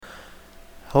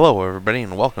Hello, everybody,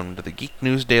 and welcome to the Geek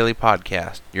News Daily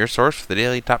Podcast, your source for the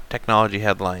daily top technology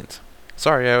headlines.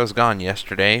 Sorry I was gone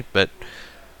yesterday, but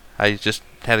I just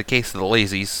had a case of the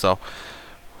lazies, so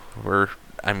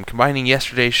I'm combining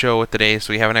yesterday's show with today,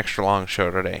 so we have an extra long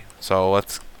show today. So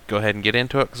let's go ahead and get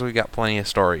into it, because we got plenty of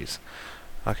stories.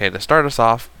 Okay, to start us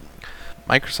off,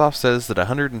 Microsoft says that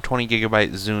 120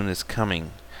 gigabyte Zune is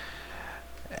coming.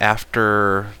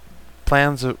 After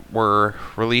plans were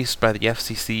released by the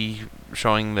FCC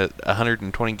showing that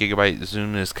 120 gigabyte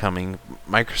Zune is coming,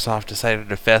 Microsoft decided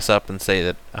to fess up and say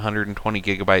that 120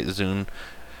 gigabyte Zune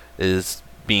is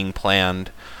being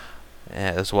planned,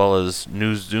 as well as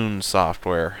new Zune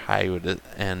software. I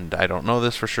don't know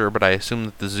this for sure, but I assume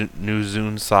that the new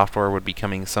Zune software would be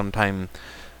coming sometime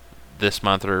this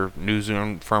month, or new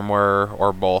Zune firmware,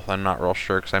 or both. I'm not real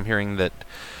sure, because I'm hearing that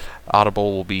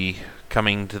Audible will be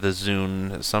coming to the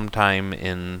Zune sometime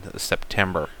in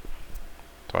September.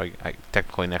 So I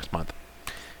technically next month.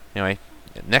 Anyway,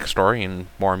 next story in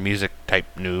more music type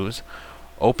news.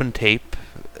 OpenTape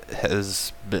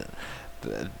has been,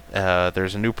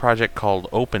 there's a new project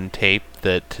called OpenTape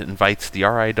that invites the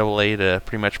RIAA to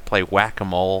pretty much play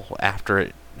whack-a-mole after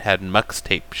it had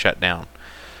MuxTape shut down.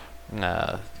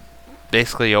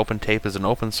 Basically, OpenTape is an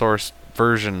open source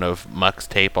version of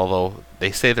MuxTape, although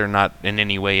they say they're not in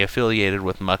any way affiliated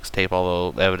with MuxTape,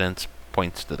 although evidence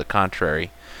points to the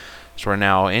contrary. So where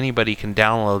now anybody can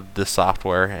download this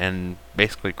software and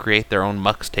basically create their own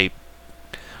MuxTape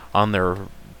on their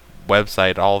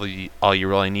website. All you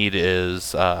really need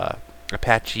is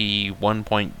Apache 1.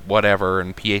 Whatever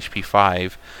and PHP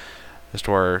 5. Just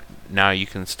where now you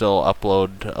can still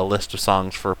upload a list of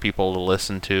songs for people to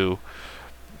listen to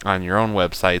on your own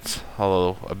websites.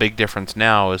 Although a big difference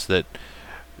now is that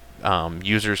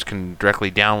users can directly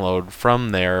download from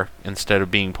there instead of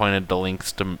being pointed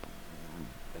to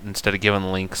instead of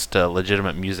given links to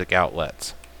legitimate music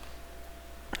outlets.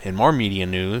 In more media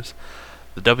news,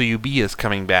 the WB is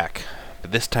coming back,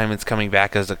 but this time it's coming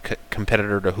back as a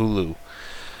competitor to Hulu.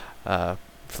 For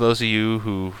those of you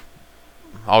who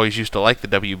always used to like the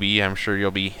WB, I'm sure you'll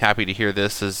be happy to hear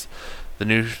this, as the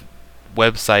new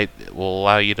website will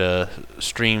allow you to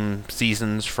stream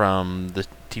seasons from the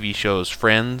TV shows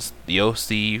Friends, The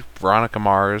OC, Veronica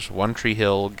Mars, One Tree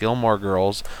Hill, Gilmore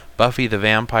Girls, Buffy the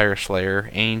Vampire Slayer,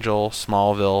 Angel,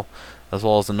 Smallville, as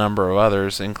well as a number of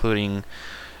others, including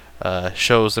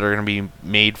shows that are going to be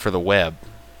made for the web.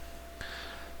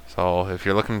 So if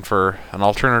you're looking for an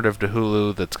alternative to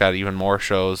Hulu that's got even more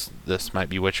shows, this might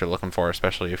be what you're looking for,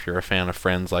 especially if you're a fan of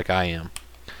Friends like I am.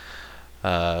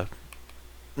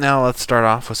 Now let's start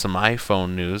off with some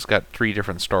iPhone news. Got 3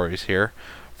 different stories here.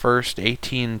 First,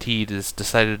 AT&T has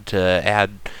decided to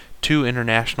add 2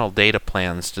 international data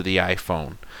plans to the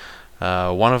iPhone.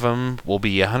 One of them will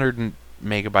be a 100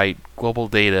 megabyte global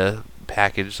data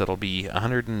package that'll be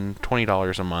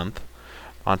 $120 a month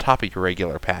on top of your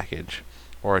regular package,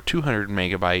 or a 200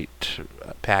 megabyte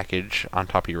package on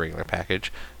top of your regular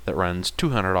package that runs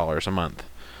 $200 a month.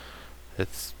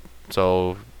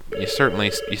 So you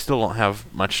still don't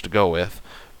have much to go with,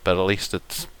 but at least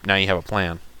now you have a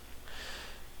plan.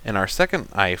 In our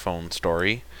second iPhone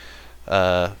story,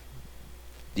 the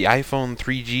iPhone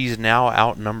 3Gs now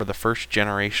outnumber the first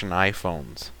generation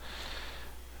iPhones.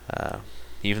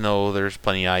 Even though there's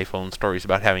plenty of iPhone stories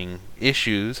about having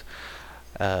issues,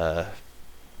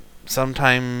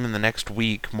 sometime in the next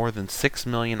week, more than 6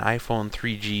 million iPhone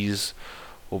 3Gs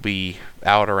will be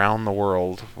out around the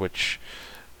world, which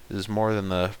is more than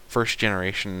the first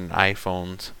generation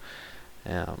iPhones.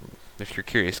 If you're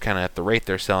curious kind of at the rate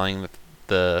they're selling,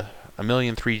 a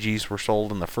million 3Gs were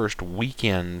sold in the first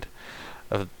weekend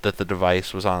that the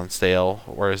device was on sale,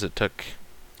 whereas it took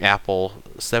Apple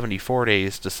 74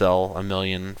 days to sell a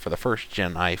million for the first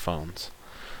gen iPhones.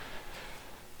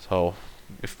 So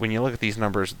when you look at these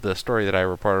numbers, the story that I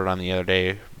reported on the other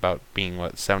day about being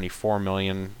 74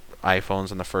 million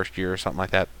iPhones in the first year or something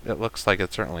like that, it looks like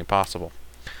it's certainly possible.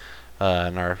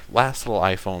 In our last little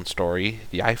iPhone story,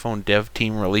 the iPhone dev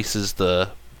team releases the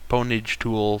Pwnage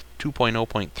Tool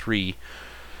 2.0.3.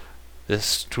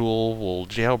 This tool will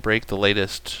jailbreak the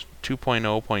latest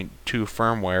 2.0.2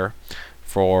 firmware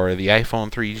for the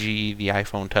iPhone 3G, the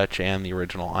iPhone Touch, and the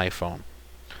original iPhone.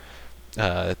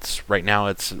 Right now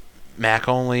it's Mac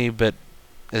only, but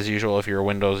as usual, if you're a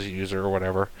Windows user or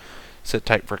whatever, sit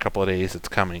tight for a couple of days, it's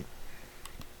coming.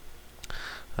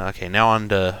 Okay, now on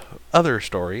to other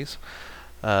stories.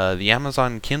 The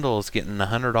Amazon Kindle is getting a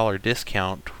 $100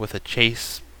 discount with a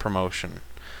Chase promotion.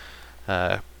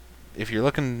 If you're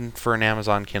looking for an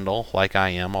Amazon Kindle, like I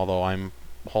am, although I'm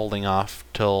holding off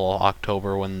till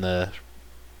October when the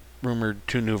rumored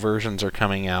 2 new versions are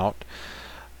coming out,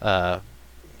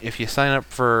 If you sign up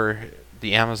for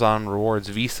the Amazon Rewards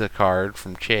Visa card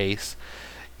from Chase,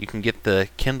 you can get the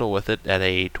Kindle with it at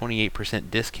a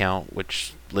 28% discount,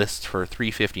 which lists for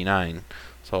 $359.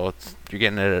 So you're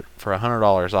getting it for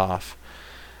 $100 off.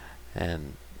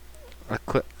 And I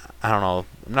don't know.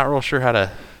 I'm not real sure how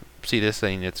to see this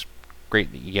thing. It's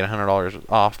great that you get $100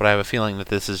 off, but I have a feeling that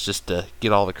this is just to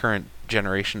get all the current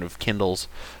generation of Kindles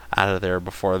out of there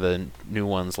before the new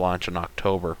ones launch in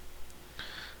October.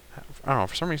 I don't know.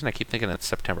 For some reason, I keep thinking it's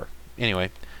September.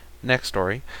 Anyway, next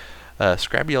story.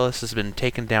 Scrabulous has been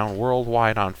taken down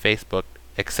worldwide on Facebook,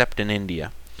 except in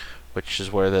India, which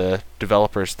is where the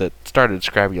developers that started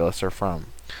Scrabulous are from.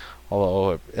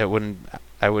 Although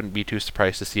I wouldn't be too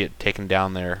surprised to see it taken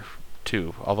down there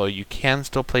too. Although you can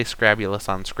still play Scrabulous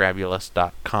on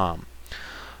Scrabulous.com.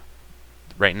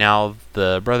 Right now,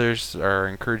 the brothers are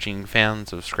encouraging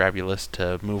fans of Scrabulous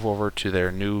to move over to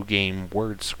their new game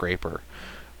Word Scraper,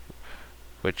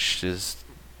 which is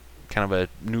kind of a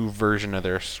new version of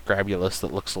their Scrabulous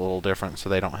that looks a little different, so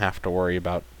they don't have to worry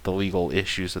about the legal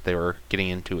issues that they were getting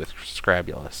into with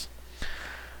Scrabulous.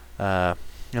 In a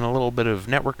little bit of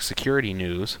network security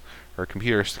news, or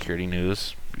computer security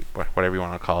news, whatever you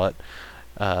want to call it,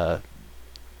 a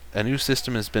new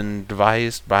system has been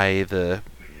devised by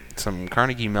some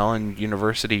Carnegie Mellon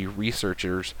University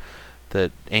researchers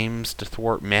that aims to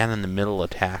thwart man-in-the-middle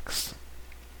attacks.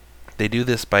 They do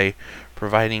this by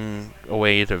providing a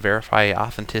way to verify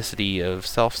authenticity of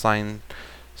self-signed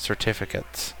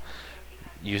certificates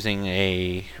using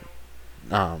a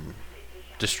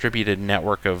distributed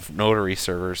network of notary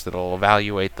servers that will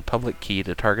evaluate the public key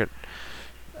to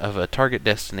a target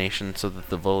destination so that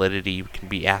the validity can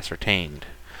be ascertained.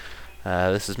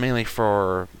 This is mainly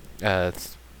for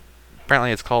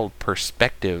apparently it's called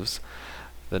Perspectives,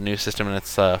 the new system, and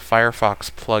it's a Firefox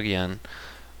plugin.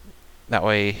 That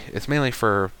way, it's mainly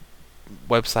for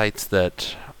websites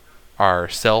that are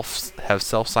have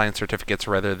self-signed certificates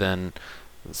rather than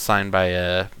signed by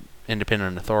a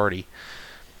independent authority.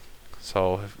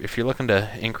 So if you're looking to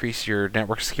increase your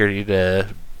network security to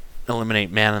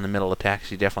eliminate man-in-the-middle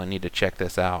attacks, you definitely need to check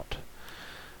this out.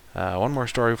 One more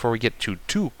story before we get to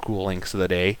 2 cool links of the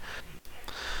day.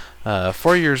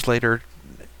 4 years later,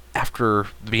 after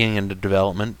the beginning of the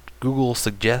development, Google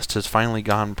Suggest has finally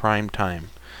gone prime time.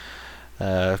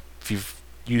 If you've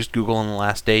used Google in the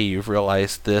last day, you've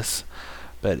realized this,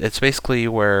 but it's basically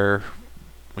where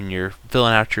when you're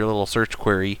filling out your little search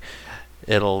query,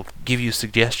 it'll give you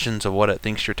suggestions of what it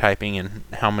thinks you're typing and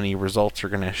how many results are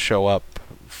going to show up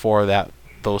for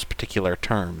those particular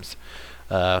terms.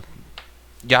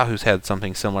 Yahoo's had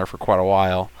something similar for quite a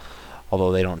while,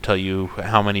 although they don't tell you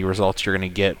how many results you're going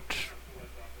to get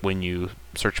when you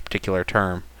search a particular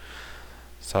term.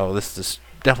 So this is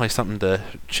definitely something to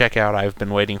check out. I've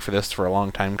been waiting for this for a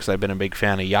long time because I've been a big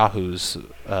fan of Yahoo's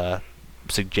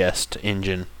Suggest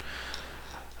engine,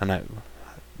 and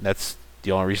that's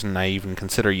the only reason I even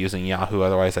consider using Yahoo.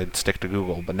 Otherwise, I'd stick to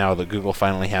Google. But now that Google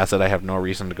finally has it, I have no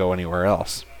reason to go anywhere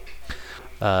else.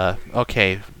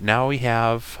 Okay, now we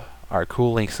have our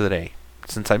cool links of the day.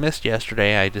 Since I missed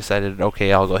yesterday, I decided,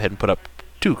 okay, I'll go ahead and put up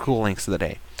 2 cool links of the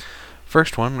day.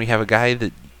 First one, we have a guy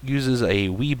that uses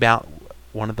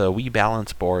one of the Wii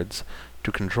balance boards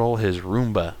to control his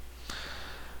Roomba.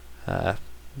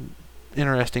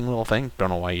 Interesting little thing. Don't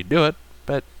know why you do it,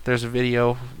 but there's a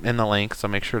video in the link, so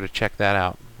make sure to check that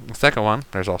out. The second one,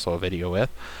 there's also a video with,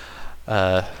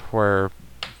 where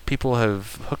people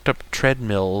have hooked up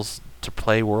treadmills to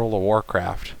play World of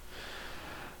Warcraft.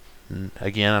 And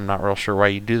again, I'm not real sure why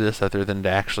you do this other than to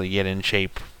actually get in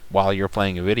shape while you're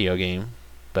playing a video game,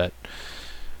 but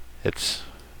it's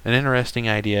an interesting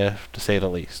idea to say the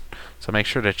least. So make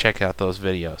sure to check out those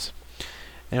videos.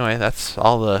 Anyway, that's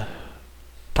all the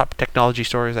top technology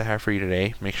stories I have for you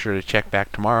today. Make sure to check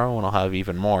back tomorrow when I'll have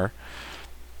even more.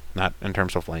 Not in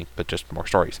terms of length, but just more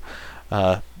stories.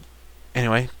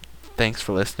 Anyway, thanks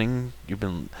for listening.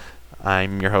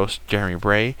 I'm your host, Jeremy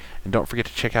Bray, and don't forget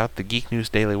to check out the Geek News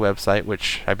Daily website,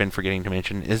 which I've been forgetting to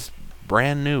mention is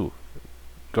brand new.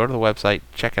 Go to the website,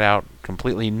 check it out.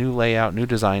 Completely new layout, new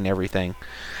design, everything.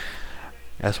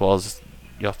 As well as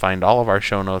you'll find all of our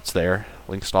show notes there,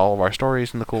 links to all of our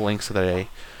stories and the cool links of the day.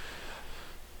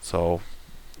 So,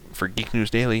 for Geek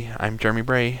News Daily, I'm Jeremy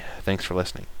Bray. Thanks for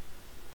listening.